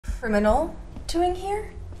criminal doing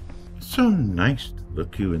here? It's so nice to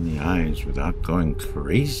look you in the eyes without going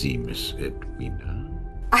crazy, Miss Edwina.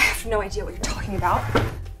 I have no idea what you're talking about.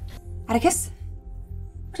 Atticus?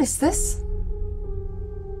 What is this?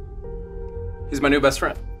 He's my new best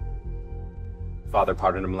friend. Father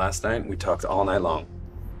pardoned him last night, and we talked all night long.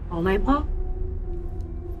 All night long?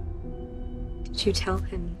 Did you tell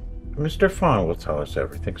him? Mr. Fawn will tell us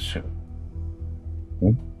everything soon.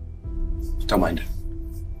 Don't mind it.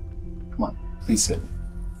 Come on, please sit.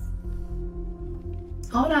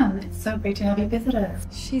 Autumn, it's so great to have you visit us.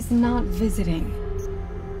 She's not visiting.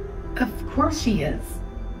 Of course she is.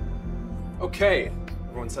 Okay,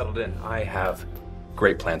 everyone settled in. I have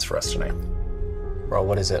great plans for us tonight. Bro,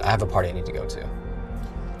 what is it? I have a party I need to go to.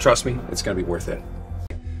 Trust me, it's gonna be worth it.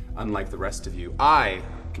 Unlike the rest of you, I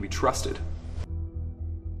can be trusted.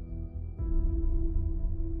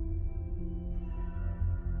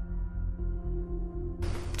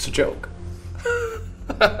 It's a joke.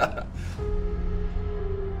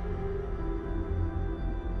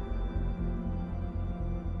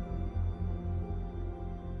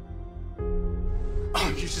 Oh,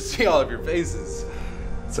 you should see all of your faces.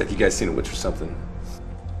 It's like you guys seen a witch or something.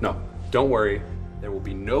 No, don't worry. There will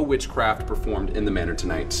be no witchcraft performed in the manor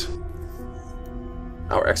tonight.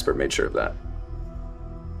 Our expert made sure of that.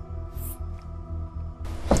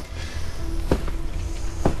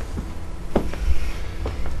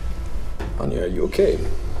 Anya, are you okay?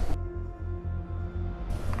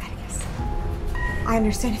 Atticus, I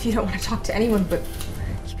understand if you don't want to talk to anyone, but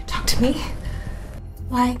you can talk to me.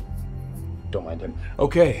 Why? Don't mind him.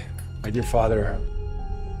 Okay, my dear father,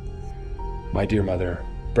 my dear mother,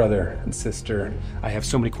 brother and sister, I have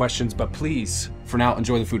so many questions, but please, for now,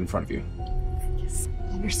 enjoy the food in front of you. Atticus,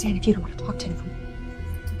 I understand if you don't want to talk to anyone.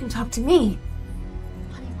 You can talk to me.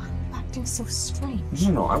 Honey, why are you acting so strange?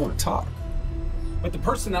 No, I want to talk. But the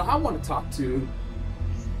person that I want to talk to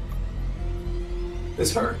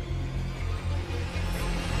is her.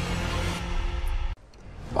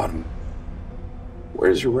 Autumn,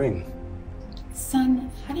 where's your ring?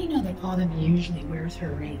 Son, how do you know that Autumn usually wears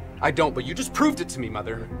her ring? I don't, but you just proved it to me,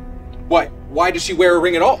 Mother. What? Why does she wear a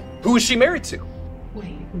ring at all? Who is she married to?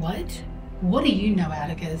 Wait, what? What do you know,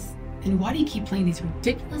 Atticus? And why do you keep playing these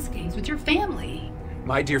ridiculous games with your family?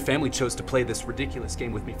 My dear family chose to play this ridiculous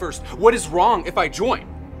game with me first. What is wrong if I join?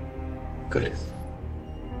 Good.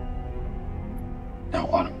 Now,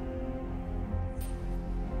 Autumn.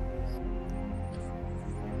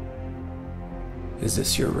 Is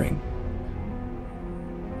this your ring?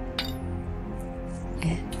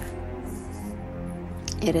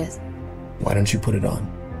 It is. Why don't you put it on?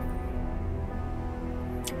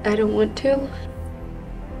 I don't want to.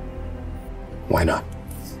 Why not?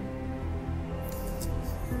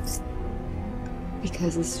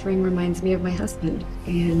 Because this ring reminds me of my husband,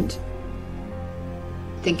 and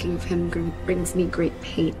thinking of him brings me great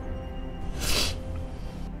pain.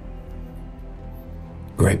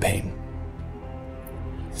 Great pain.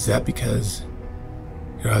 Is that because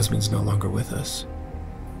your husband's no longer with us?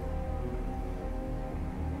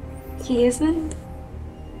 He isn't.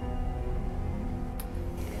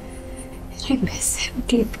 And I miss him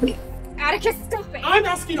deeply. Atticus, stop it! I'm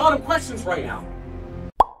asking Autumn questions right now.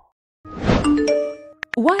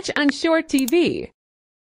 Watch on Short TV.